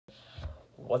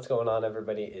What's going on,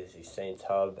 everybody? Is the Saints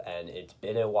Hub, and it's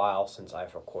been a while since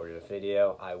I've recorded a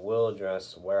video. I will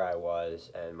address where I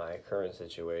was and my current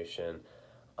situation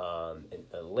in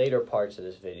the later parts of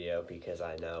this video, because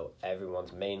I know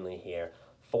everyone's mainly here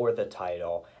for the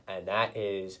title, and that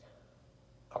is,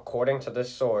 according to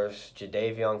this source,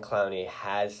 Clowney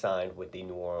has signed with the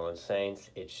New Orleans Saints.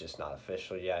 It's just not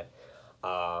official yet.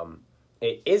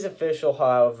 It is official,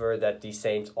 however, that the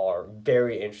Saints are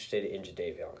very interested in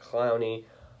Clowney.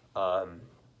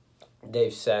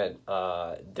 They've sent,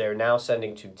 they're now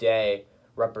sending today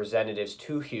representatives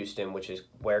to Houston, which is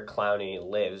where Clowney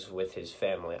lives with his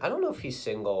family. I don't know if he's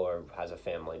single or has a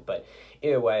family, but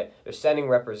either way, they're sending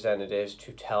representatives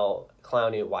to tell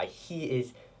Clowney why he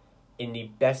is in the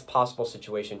best possible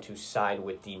situation to sign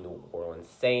with the New Orleans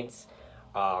Saints.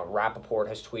 Rappaport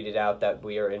has tweeted out that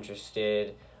we are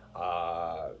interested.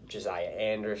 Josiah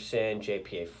Anderson,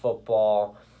 JPA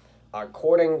Football.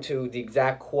 According to the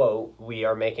exact quote, we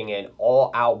are making an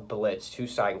all-out blitz to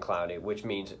sign Clowney, which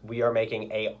means we are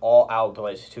making a all-out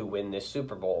blitz to win this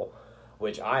Super Bowl,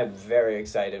 which I'm very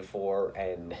excited for.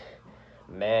 And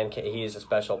man, he is a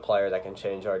special player that can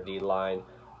change our D-line.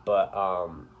 But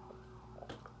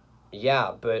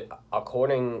yeah, but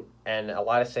and a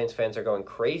lot of Saints fans are going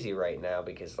crazy right now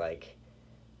because, like,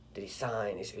 did he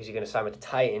sign? Is he going to sign with the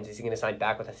Titans? Is he going to sign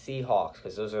back with the Seahawks?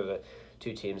 Because those are the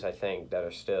two teams, I think, that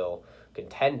are still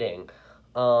contending.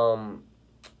 A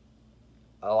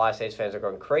lot of Saints fans are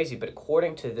going crazy, but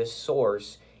according to this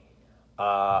source,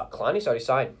 Clowney's already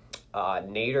signed.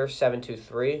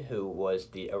 Nader723, who was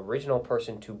the original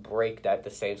person to break that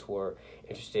the Saints were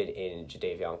interested in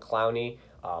Clowney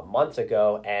months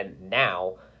ago, and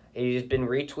now he's been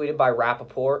retweeted by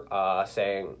Rappaport,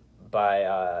 saying,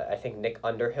 I think Nick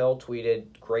Underhill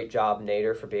tweeted, "Great job,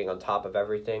 Nader, for being on top of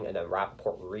everything," and then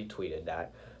Rappaport retweeted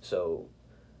that. So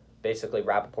basically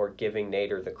Rappaport giving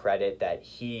Nader the credit that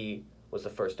he was the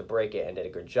first to break it and did a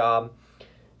good job.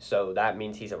 So that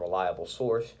means he's a reliable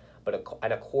source.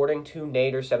 And according to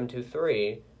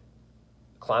Nader723,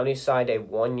 Clowney signed a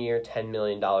 1-year, $10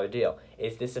 million deal.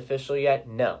 Is this official yet?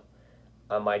 No.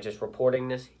 Am I just reporting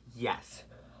this? Yes.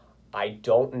 I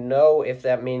don't know if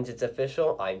that means it's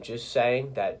official. I'm just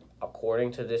saying that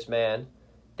according to this man,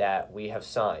 that we have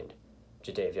signed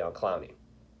Clowney.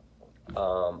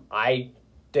 I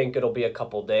think it'll be a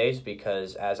couple days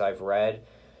because, as I've read,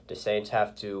 the Saints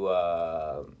have to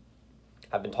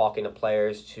have been talking to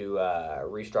players to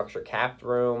restructure cap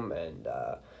room and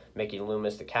making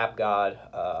Loomis the cap god.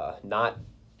 Not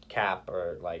cap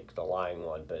or like the lying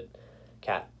one, but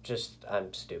cap. Just,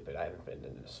 I'm stupid. I haven't been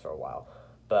in this for a while.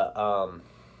 But,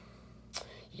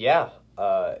 yeah,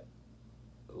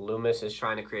 Loomis is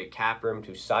trying to create cap room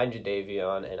to sign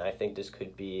Jadeveon, and I think this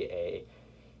could be a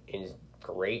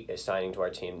great signing to our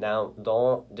team. Now,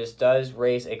 this does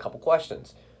raise a couple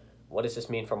questions. What does this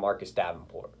mean for Marcus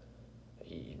Davenport?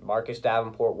 Marcus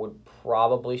Davenport would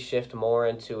probably shift more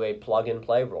into a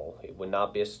plug-and-play role. He would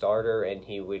not be a starter, and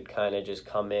he would kind of just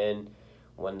come in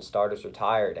when the starters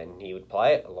retired, and he would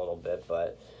play it a little bit,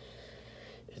 but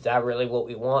is that really what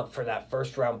we want for that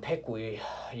first-round pick we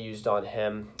used on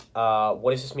him?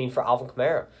 What does this mean for Alvin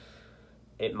Kamara?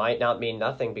 It might not mean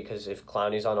nothing, because if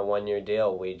Clowney's on a 1-year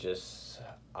deal,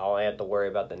 I only have to worry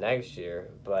about the next year.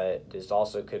 But this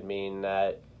also could mean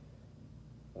that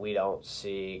we don't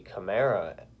see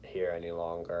Kamara here any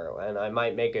longer. And I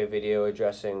might make a video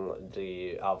addressing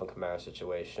the Alvin Kamara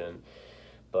situation,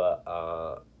 but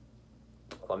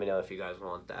let me know if you guys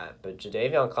want that. But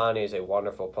Clowney is a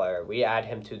wonderful player. We add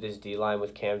him to this D-line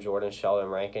with Cam Jordan, Sheldon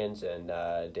Rankins, and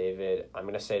David, I'm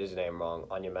going to say his name wrong,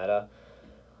 Onyemata.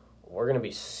 We're going to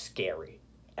be scary.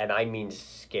 And I mean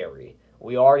scary.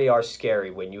 We already are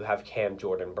scary when you have Cam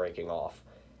Jordan breaking off.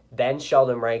 Then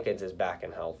Sheldon Rankins is back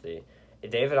and healthy.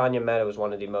 David Onyemata was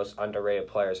one of the most underrated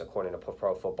players according to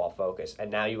Pro Football Focus.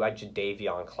 And now you add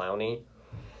Clowney.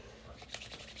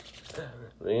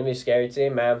 We're going to be a scary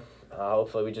team, man.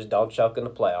 Hopefully we just don't choke in the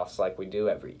playoffs like we do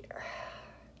every year.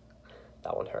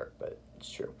 That one hurt, but it's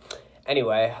true.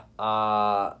 Anyway,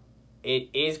 it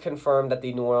is confirmed that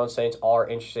the New Orleans Saints are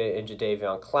interested in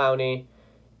Clowney.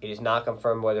 It is not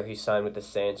confirmed whether he signed with the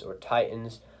Saints or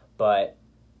Titans, but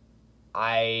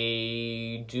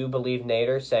I do believe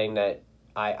Nader, saying that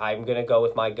I'm going to go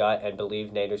with my gut and believe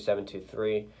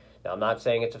Nader723. Now, I'm not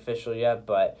saying it's official yet,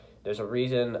 but there's a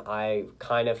reason I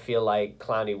kind of feel like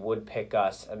Clowney would pick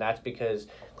us, and that's because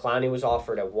Clowney was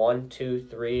offered a 1, 2,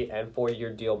 3, and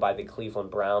 4-year deal by the Cleveland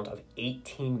Browns of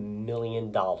 $18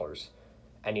 million,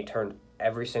 and he turned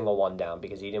every single one down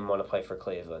because he didn't want to play for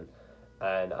Cleveland.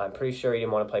 And I'm pretty sure he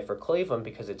didn't want to play for Cleveland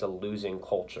because it's a losing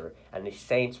culture. And the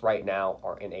Saints right now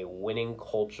are in a winning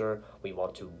culture. We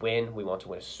want to win. We want to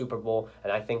win a Super Bowl.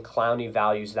 And I think Clowney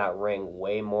values that ring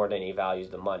way more than he values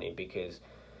the money, because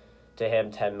to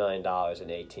him, $10 million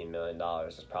and $18 million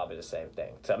is probably the same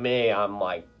thing. To me, I'm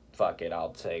like, fuck it,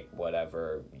 I'll take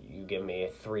whatever. You give me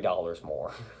 $3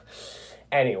 more.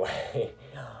 Anyway,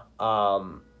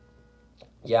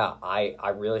 yeah, I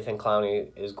really think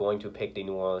Clowney is going to pick the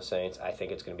New Orleans Saints. I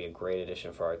think it's going to be a great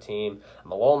addition for our team.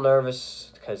 I'm a little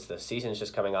nervous because the season's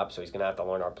just coming up, so he's going to have to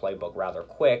learn our playbook rather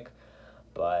quick.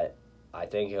 But I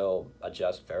think he'll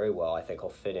adjust very well. I think he'll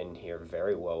fit in here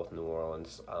very well with New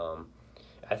Orleans.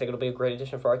 I think it'll be a great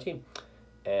addition for our team.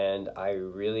 And I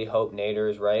really hope Nader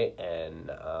is right and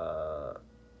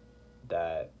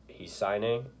that he's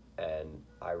signing. And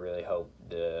I really hope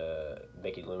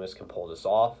Mickey Loomis can pull this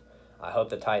off. I hope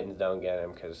the Titans don't get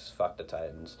him, because fuck the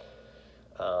Titans.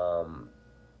 And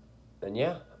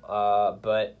yeah,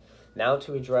 but now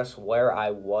to address where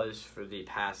I was for the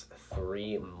past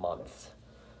 3 months.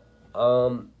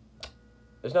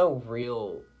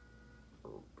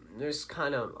 There's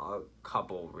kind of a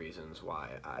couple reasons why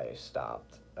I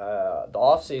stopped. The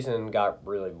off-season got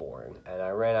really boring, and I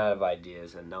ran out of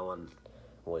ideas, and no one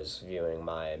was viewing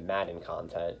my Madden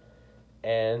content.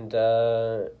 And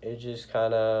it just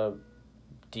kind of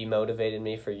demotivated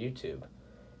me for YouTube.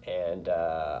 And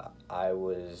I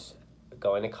was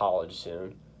going to college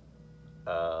soon.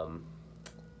 And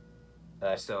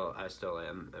I still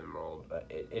am enrolled, but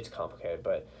it's complicated.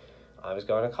 But I was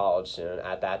going to college soon.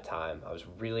 At that time, I was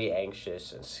really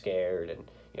anxious and scared. And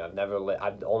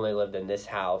I've only lived in this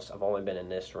house. I've only been in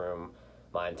this room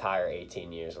my entire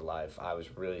 18 years of life. I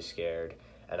was really scared,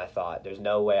 and I thought, there's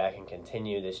no way I can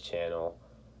continue this channel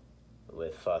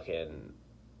with fucking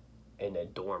in a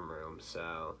dorm room.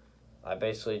 So I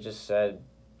basically just said,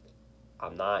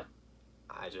 I'm done.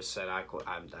 It's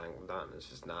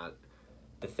just not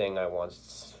the thing I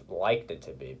once liked it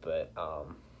to be. But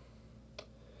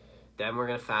then we're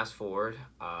gonna fast forward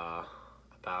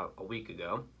about a week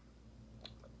ago.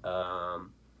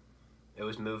 It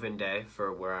was move-in day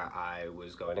for where I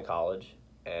was going to college,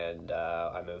 and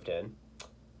I moved in.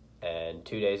 And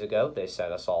 2 days ago, they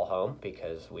sent us all home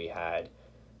because we had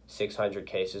 600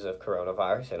 cases of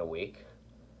coronavirus in a week.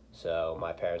 So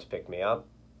my parents picked me up.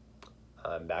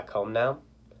 I'm back home now.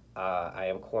 I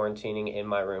am quarantining in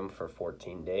my room for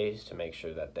 14 days to make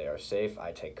sure that they are safe.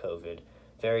 I take COVID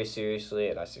very seriously,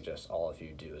 and I suggest all of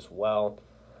you do as well.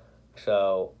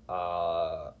 So,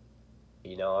 I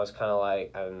was kind of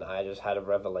like, and I just had a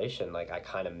revelation. Like, I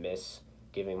kind of miss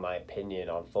giving my opinion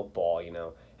on football.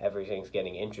 Everything's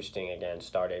getting interesting again,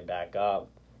 started back up.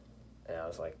 And I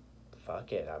was like,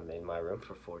 fuck it, I'm in my room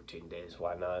for 14 days.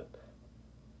 Why not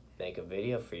make a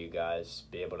video for you guys,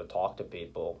 be able to talk to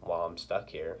people while I'm stuck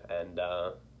here? And,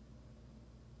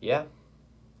 yeah,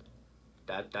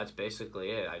 that's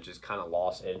basically it. I just kind of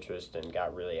lost interest and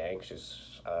got really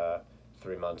anxious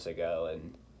 3 months ago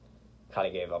and kind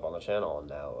of gave up on the channel. And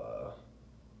now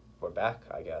we're back,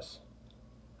 I guess.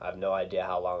 I have no idea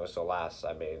how long this will last.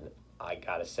 I mean, I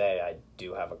gotta say, I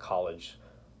do have a college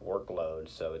workload,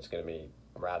 so it's going to be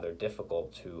rather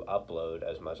difficult to upload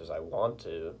as much as I want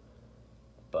to.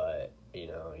 But,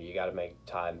 you got to make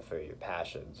time for your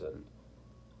passions. And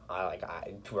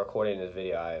recording this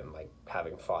video, I am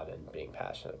having fun and being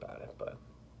passionate about it. But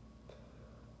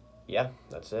yeah,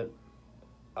 that's it.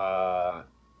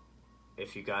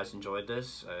 If you guys enjoyed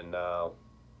this and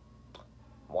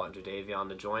want Jadavion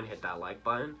to join, hit that like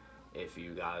button. If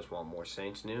you guys want more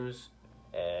Saints news,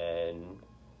 and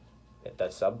hit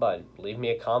that sub button. Leave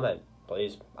me a comment,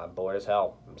 please. I'm bored as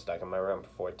hell. I'm stuck in my room for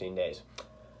 14 days.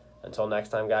 Until next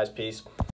time, guys, peace.